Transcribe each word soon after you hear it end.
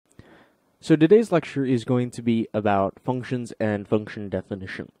So today's lecture is going to be about functions and function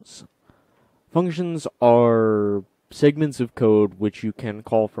definitions. Functions are segments of code which you can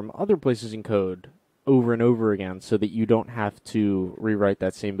call from other places in code over and over again so that you don't have to rewrite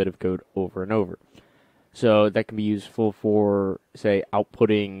that same bit of code over and over. So that can be useful for, say,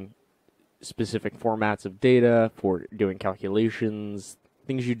 outputting specific formats of data, for doing calculations,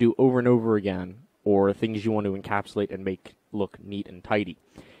 things you do over and over again, or things you want to encapsulate and make look neat and tidy.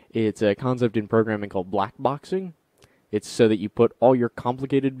 It's a concept in programming called black boxing. It's so that you put all your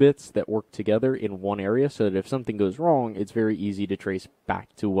complicated bits that work together in one area so that if something goes wrong, it's very easy to trace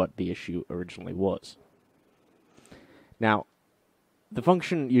back to what the issue originally was. Now, the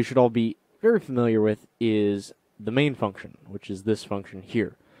function you should all be very familiar with is the main function, which is this function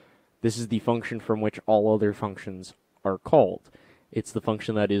here. This is the function from which all other functions are called. It's the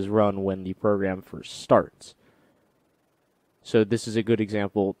function that is run when the program first starts. So this is a good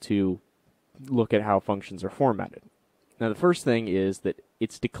example to look at how functions are formatted. Now the first thing is that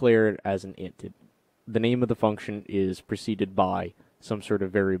it's declared as an int. The name of the function is preceded by some sort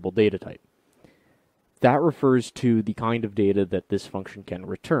of variable data type. That refers to the kind of data that this function can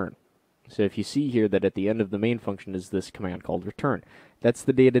return. So if you see here that at the end of the main function is this command called return, that's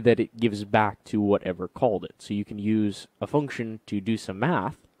the data that it gives back to whatever called it. So you can use a function to do some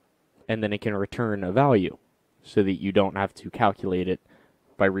math, and then it can return a value, so that you don't have to calculate it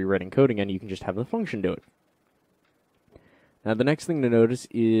by rewriting code again. You can just have the function do it. Now the next thing to notice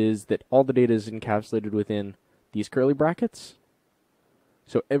is that all the data is encapsulated within these curly brackets.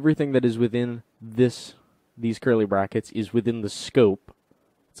 So everything that is within these curly brackets is within the scope.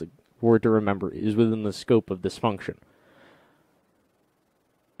 It's a word to remember, is within the scope of this function.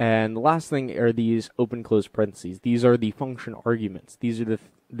 And the last thing are these open-close parentheses. These are the function arguments.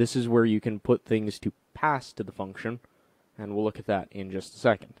 This is where you can put things to pass to the function, and we'll look at that in just a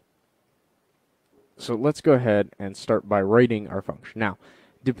second. So let's go ahead and start by writing our function. Now,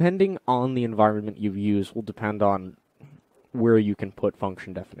 depending on the environment you use will depend on where you can put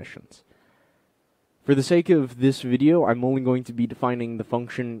function definitions. For the sake of this video, I'm only going to be defining the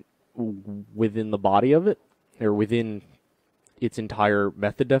function within the body of it, or within its entire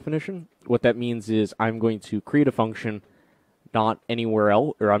method definition. What that means is I'm going to create a function not anywhere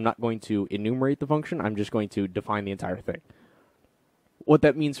else, or I'm not going to enumerate the function, I'm just going to define the entire thing. What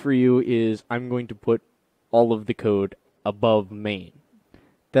that means for you is I'm going to put all of the code above main.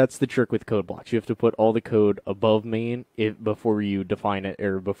 That's the trick with code blocks. You have to put all the code above main before you define it,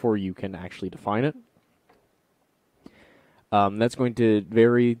 or before you can actually define it. That's going to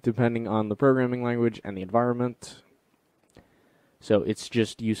vary depending on the programming language and the environment. So it's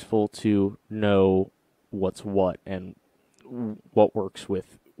just useful to know what's what and what works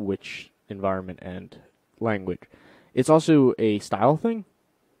with which environment and language. It's also a style thing.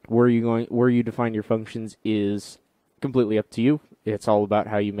 Where you define your functions is completely up to you. It's all about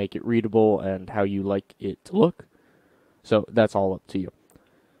how you make it readable and how you like it to look. So that's all up to you.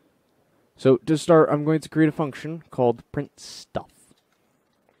 So to start, I'm going to create a function called print stuff.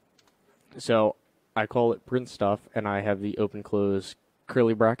 So I call it print stuff, and I have the open close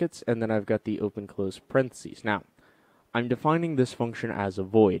curly brackets, and then I've got the open close parentheses. Now, I'm defining this function as a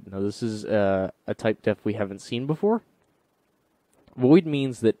void. Now, this is a type def we haven't seen before. Void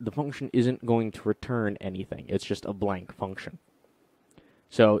means that the function isn't going to return anything. It's just a blank function.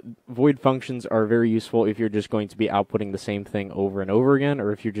 So void functions are very useful if you're just going to be outputting the same thing over and over again,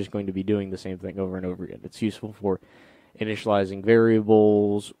 or if you're just going to be doing the same thing over and over again. It's useful for initializing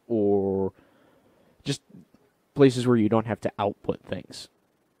variables, or just places where you don't have to output things.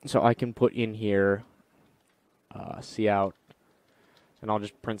 So I can put in here cout, and I'll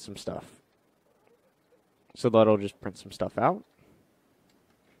just print some stuff. So that'll just print some stuff out.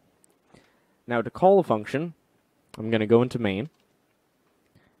 Now to call a function, I'm going to go into main,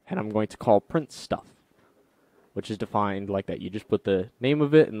 and I'm going to call print stuff, which is defined like that. You just put the name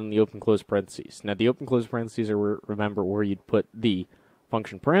of it and then the open close parentheses. Now the open close parentheses are, remember, where you'd put the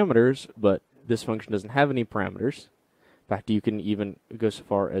function parameters, but this function doesn't have any parameters. In fact, you can even go so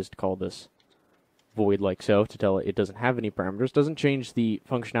far as to call this void like so, to tell it doesn't have any parameters. Doesn't change the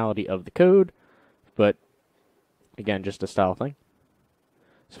functionality of the code, but again, just a style thing.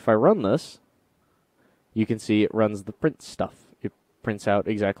 So if I run this, you can see it runs the print stuff. It prints out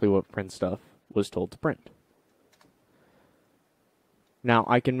exactly what print stuff was told to print. Now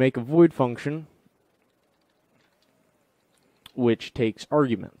I can make a void function which takes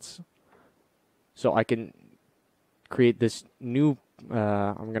arguments. So I can create this new,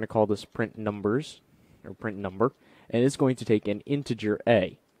 I'm going to call this print numbers, or print number, and it's going to take an integer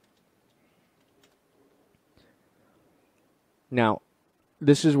a. Now,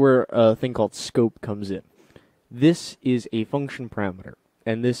 this is where a thing called scope comes in. This is a function parameter,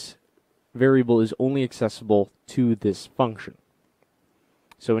 and this variable is only accessible to this function.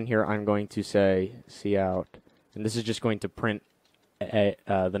 So in here, I'm going to say cout, and this is just going to print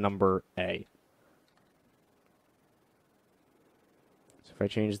the number a. So if I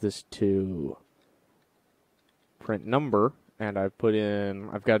change this to print number, and I've got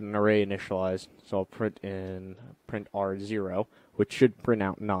an array initialized, so I'll print R0, which should print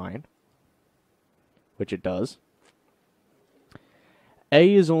out 9, which it does.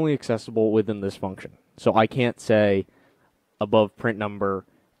 A is only accessible within this function, so I can't say above print number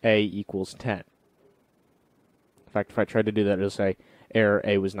A equals 10. In fact, if I try to do that, it'll say error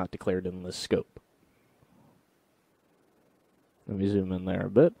A was not declared in this scope. Let me zoom in there a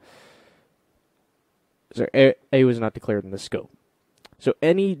bit. So A was not declared in this scope. So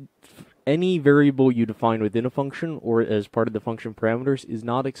any variable you define within a function or as part of the function parameters is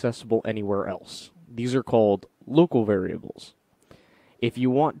not accessible anywhere else. These are called local variables. If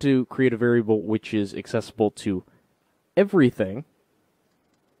you want to create a variable which is accessible to everything,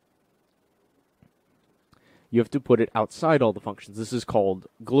 you have to put it outside all the functions. This is called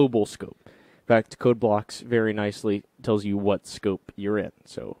global scope. In fact, CodeBlocks very nicely tells you what scope you're in.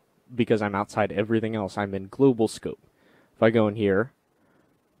 So because I'm outside everything else, I'm in global scope. If I go in here,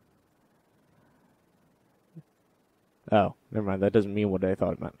 oh, never mind, that doesn't mean what I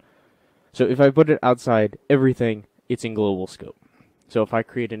thought it meant. So if I put it outside everything, it's in global scope. So if I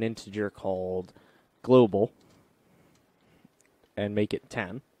create an integer called global and make it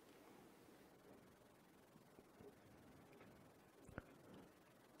 10,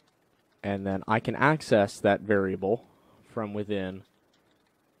 and then I can access that variable from within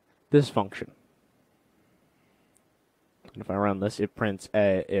this function. And if I run this, it prints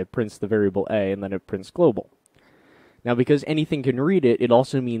the variable a, and then it prints global. Now, because anything can read it, it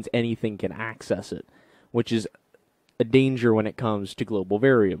also means anything can access it, which is a danger when it comes to global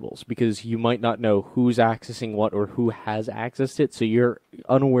variables, because you might not know who's accessing what or who has accessed it, so you're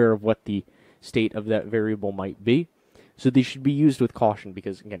unaware of what the state of that variable might be. So these should be used with caution,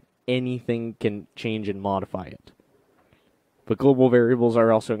 because, again, anything can change and modify it. But global variables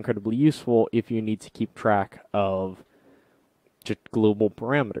are also incredibly useful if you need to keep track of just global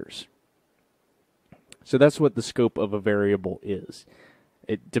parameters. So that's what the scope of a variable is.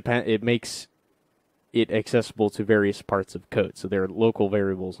 It makes it accessible to various parts of code. So there are local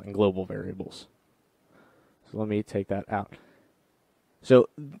variables and global variables. So let me take that out. So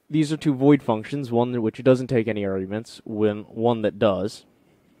these are two void functions, one which doesn't take any arguments, one that does.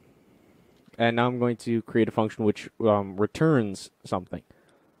 And now I'm going to create a function which returns something.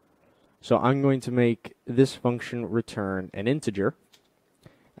 So I'm going to make this function return an integer,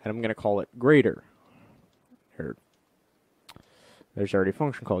 and I'm going to call it greater. There's already a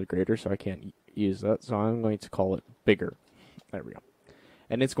function called greater, so I can't use that. So I'm going to call it bigger. There we go.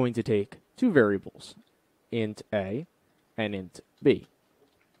 And it's going to take two variables, int a and int b.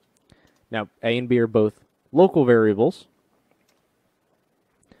 Now, a and b are both local variables.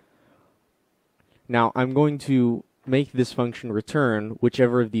 Now, I'm going to make this function return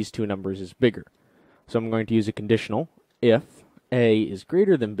whichever of these two numbers is bigger. So I'm going to use a conditional. If a is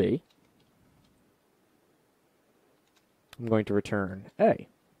greater than b, I'm going to return a.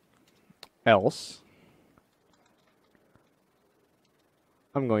 Else,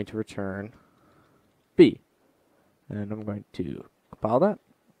 I'm going to return b. And I'm going to compile that.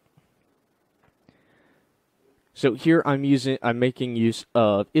 So here I'm making use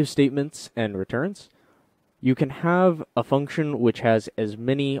of if statements and returns. You can have a function which has as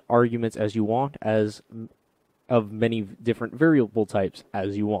many arguments as you want, as of many different variable types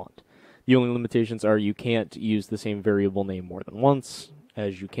as you want. The only limitations are you can't use the same variable name more than once,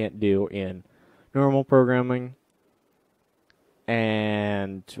 as you can't do in normal programming.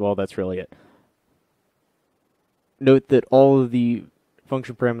 And, well, that's really it. Note that all of the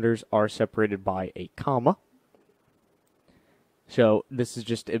function parameters are separated by a comma. So this is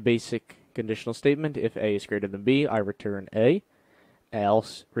just a basic conditional statement. If a is greater than b, I return a,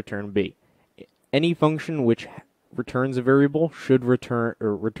 else return b. Any function which returns a variable should return,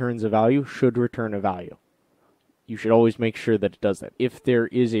 or returns a value, should return a value. You should always make sure that it does that. If there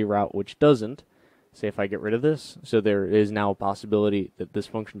is a route which doesn't, say if I get rid of this, so there is now a possibility that this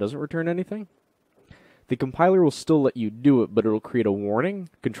function doesn't return anything, the compiler will still let you do it, but it will create a warning,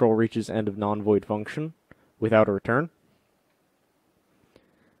 control reaches end of non-void function, without a return.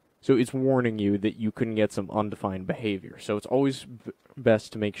 So it's warning you that you couldn't get some undefined behavior. So it's always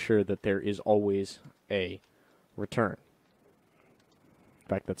best to make sure that there is always a return. In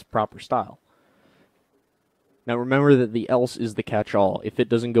fact, that's proper style. Now remember that the else is the catch-all. If it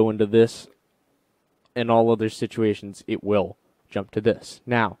doesn't go into this, in all other situations, it will jump to this.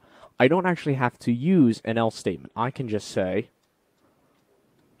 Now, I don't actually have to use an else statement. I can just say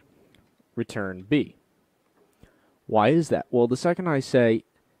return B. Why is that? Well, the second I say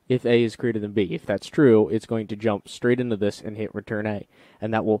if A is greater than B, if that's true, it's going to jump straight into this and hit return A,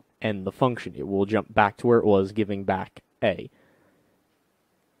 and that will end the function. It will jump back to where it was, giving back A.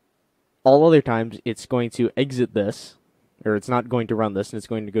 All other times, it's going to exit this, or it's not going to run this, and it's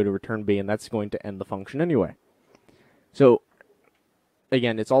going to go to return B, and that's going to end the function anyway. So,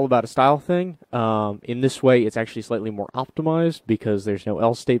 again, it's all about a style thing. In this way, it's actually slightly more optimized because there's no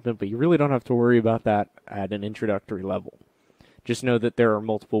else statement, but you really don't have to worry about that at an introductory level. Just know that there are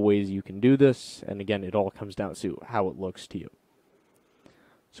multiple ways you can do this, and again, it all comes down to how it looks to you.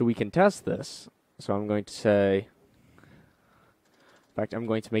 So we can test this. So I'm going to say, in fact, I'm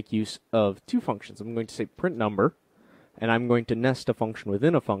going to make use of two functions. I'm going to say print number, and I'm going to nest a function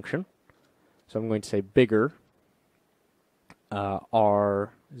within a function. So I'm going to say bigger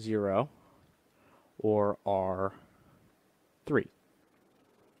R0 or R3.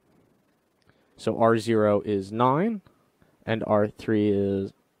 So R0 is 9, and R3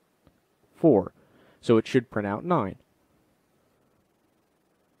 is 4. So it should print out 9.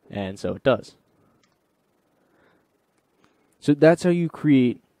 And so it does. So that's how you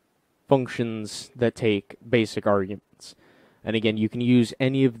create functions that take basic arguments. And again, you can use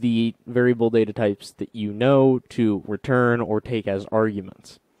any of the variable data types that you know to return or take as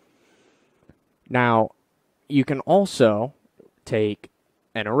arguments. Now, you can also take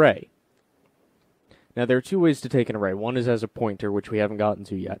an array. Now, there are two ways to take an array. One is as a pointer, which we haven't gotten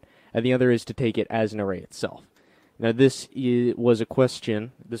to yet, and the other is to take it as an array itself. Now, this was a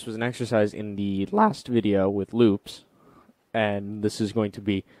question, this was an exercise in the last video with loops, and this is going to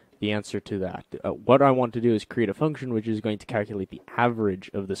be the answer to that. What I want to do is create a function which is going to calculate the average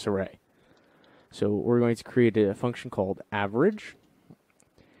of this array. So we're going to create a function called average,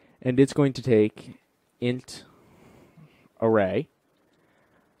 and it's going to take int array,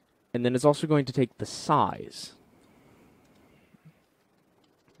 and then it's also going to take the size.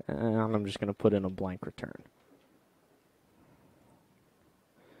 And I'm just going to put in a blank return.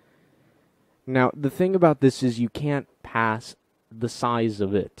 Now, the thing about this is you can't pass the size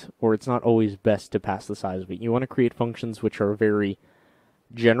of it, or it's not always best to pass the size of it. You want to create functions which are very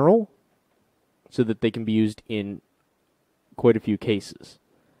general, so that they can be used in quite a few cases.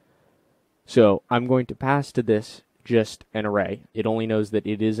 So I'm going to pass to this just an array. It only knows that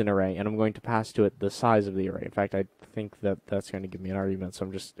it is an array, and I'm going to pass to it the size of the array. In fact, I think that that's going to give me an argument,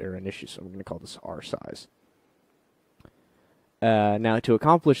 so or an issue, so I'm going to call this rSize. Now, to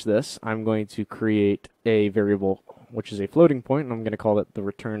accomplish this, I'm going to create a variable which is a floating point, and I'm going to call it the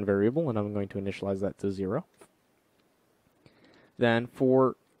return variable, and I'm going to initialize that to 0. Then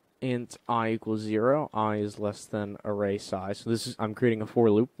for int I equals 0, I is less than array size. So this is, I'm creating a for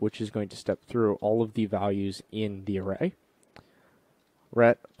loop, which is going to step through all of the values in the array.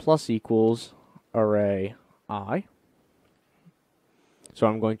 Ret plus equals array I. So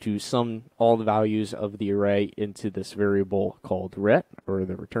I'm going to sum all the values of the array into this variable called ret, or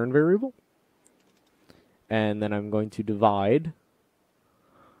the return variable. And then I'm going to divide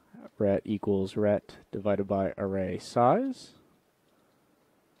ret equals ret divided by array size.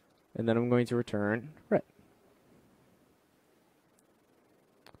 And then I'm going to return ret.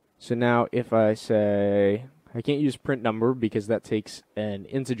 So now if I say, I can't use print number because that takes an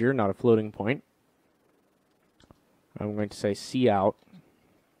integer, not a floating point. I'm going to say cout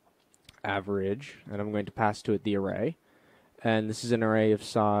average, and I'm going to pass to it the array. And this is an array of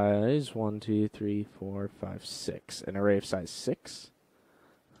size 1, 2, 3, 4, 5, 6. An array of size 6.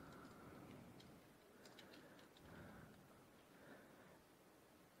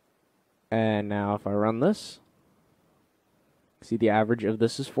 And now if I run this, see the average of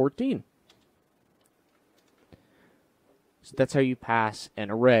this is 14. So that's how you pass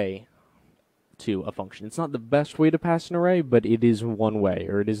an array to a function. It's not the best way to pass an array, but it is one way,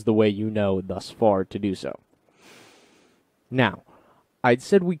 or it is the way you know thus far to do so. Now, I'd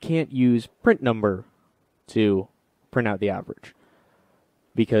said we can't use print number to print out the average,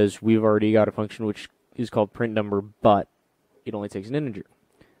 because we've already got a function which is called print number, but it only takes an integer.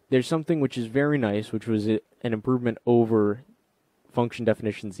 There's something which is very nice, which was an improvement over function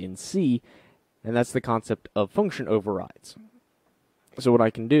definitions in C, and that's the concept of function overrides. So what I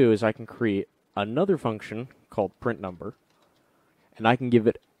can do is I can create another function called print number, and I can give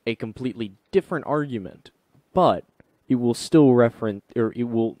it a completely different argument, but it will still reference, or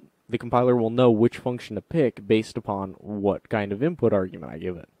the compiler will know which function to pick based upon what kind of input argument I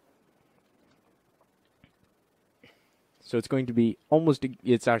give it. So it's going to be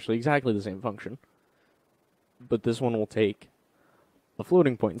it's actually exactly the same function, but this one will take a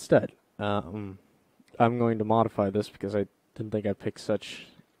floating point instead. I'm going to modify this because I didn't think I picked such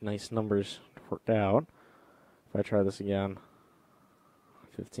nice numbers to work out. If I try this again,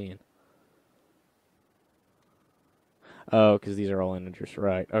 15. Oh, because these are all integers,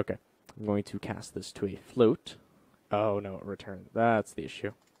 right? Okay. I'm going to cast this to a float. Oh, no, it returned. That's the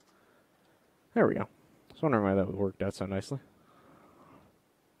issue. There we go. I was wondering why that worked out so nicely.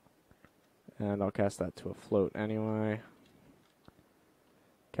 And I'll cast that to a float anyway.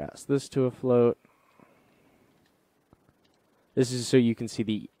 Cast this to a float. This is so you can see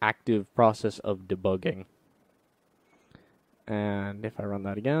the active process of debugging. And if I run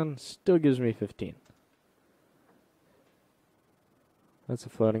that again, still gives me 15. That's a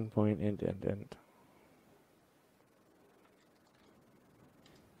floating point, int.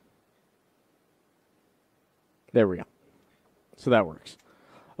 There we go. So that works.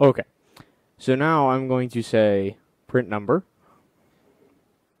 Okay. So now I'm going to say print number.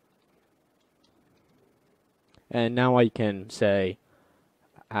 And now I can say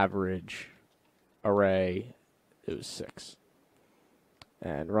average array, it was 6.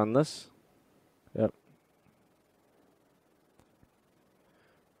 And run this. Yep.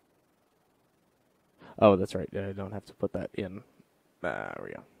 Oh, that's right. I don't have to put that in. There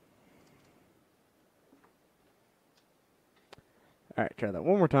we go. Alright, try that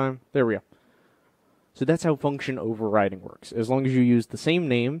one more time. There we go. So that's how function overriding works. As long as you use the same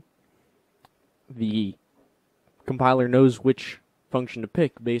name, the compiler knows which function to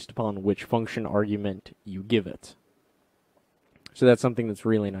pick based upon which function argument you give it. So that's something that's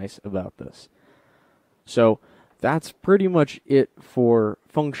really nice about this. So that's pretty much it for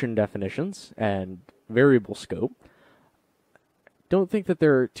function definitions and variable scope. Don't think that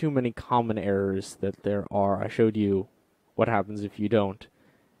there are too many common errors that there are. I showed you what happens if you don't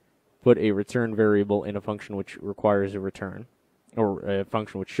put a return variable in a function which requires a return, or a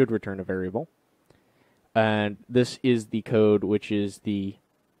function which should return a variable. And this is the code which is the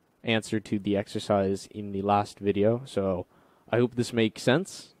answer to the exercise in the last video. So I hope this makes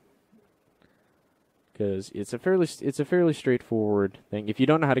sense, because it's a fairly straightforward thing. If you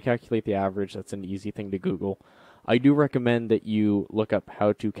don't know how to calculate the average, that's an easy thing to Google. I do recommend that you look up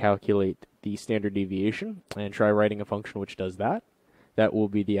how to calculate the standard deviation and try writing a function which does that. That will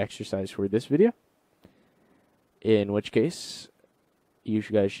be the exercise for this video. In which case, you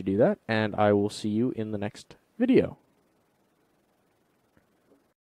guys should do that, and I will see you in the next video.